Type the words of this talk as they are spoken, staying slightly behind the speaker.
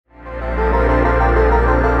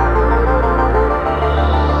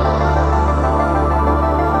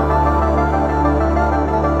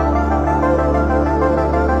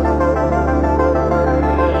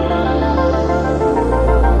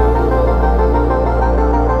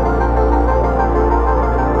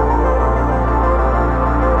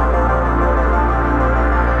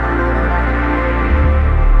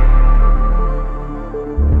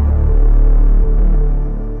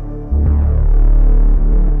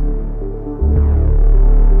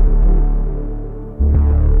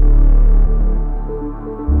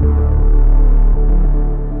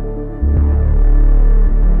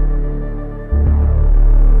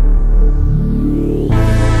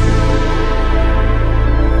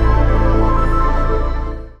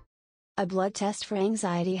A blood test for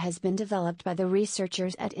anxiety has been developed by the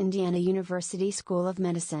researchers at Indiana University School of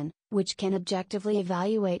Medicine, which can objectively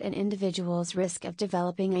evaluate an individual's risk of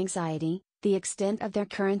developing anxiety, the extent of their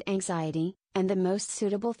current anxiety, and the most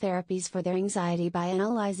suitable therapies for their anxiety by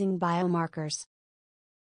analyzing biomarkers.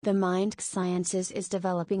 The Mind Sciences is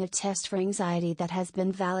developing a test for anxiety that has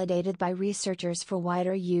been validated by researchers for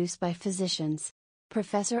wider use by physicians.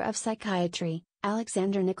 Professor of Psychiatry,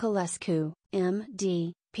 Alexander Nicolescu,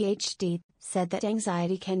 M.D., Ph.D., said that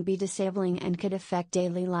anxiety can be disabling and could affect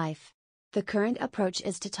daily life. The current approach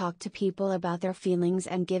is to talk to people about their feelings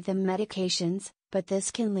and give them medications, but this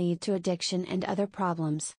can lead to addiction and other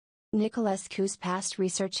problems. Nicolescu's past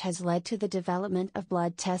research has led to the development of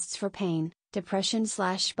blood tests for pain,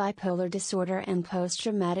 depression/bipolar disorder and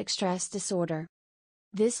post-traumatic stress disorder.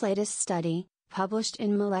 This latest study, published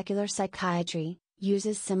in Molecular Psychiatry,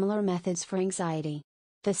 uses similar methods for anxiety.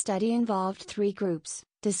 The study involved 3 groups: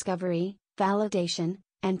 discovery, validation,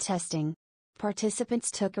 and testing.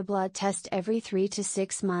 Participants took a blood test every 3 to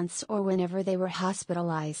 6 months or whenever they were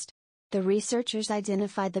hospitalized. The researchers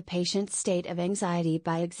identified the patient's state of anxiety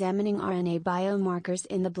by examining RNA biomarkers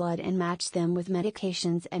in the blood and matched them with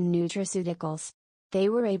medications and nutraceuticals. They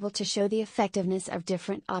were able to show the effectiveness of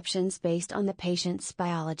different options based on the patient's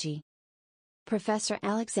biology. Professor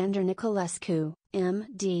Alexander Nicolescu,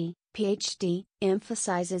 M.D., Ph.D.,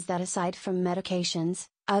 emphasizes that aside from medications,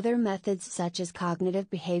 other methods such as cognitive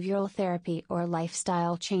behavioral therapy or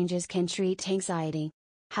lifestyle changes can treat anxiety.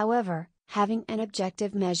 However, having an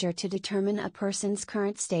objective measure to determine a person's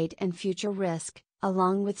current state and future risk,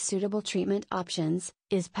 along with suitable treatment options,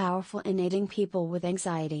 is powerful in aiding people with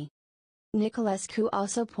anxiety. Nicolescu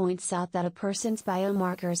also points out that a person's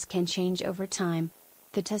biomarkers can change over time.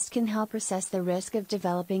 The test can help assess the risk of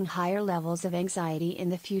developing higher levels of anxiety in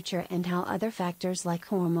the future and how other factors like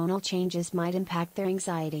hormonal changes might impact their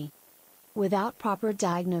anxiety. Without proper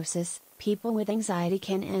diagnosis, people with anxiety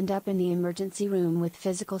can end up in the emergency room with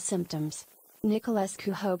physical symptoms.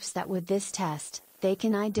 Nicolescu hopes that with this test, they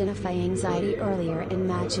can identify anxiety earlier and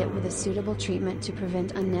match it with a suitable treatment to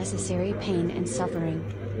prevent unnecessary pain and suffering.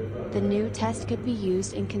 The new test could be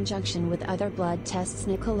used in conjunction with other blood tests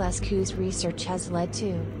Nicolescu's research has led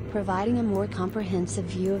to, providing a more comprehensive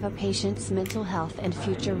view of a patient's mental health and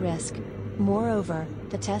future risk. Moreover,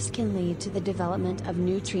 the test can lead to the development of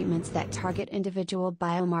new treatments that target individual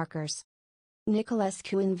biomarkers.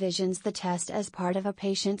 Nicolescu envisions the test as part of a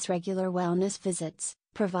patient's regular wellness visits,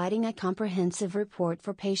 providing a comprehensive report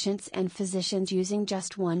for patients and physicians using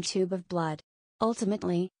just one tube of blood.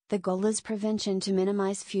 Ultimately, the goal is prevention to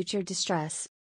minimize future distress.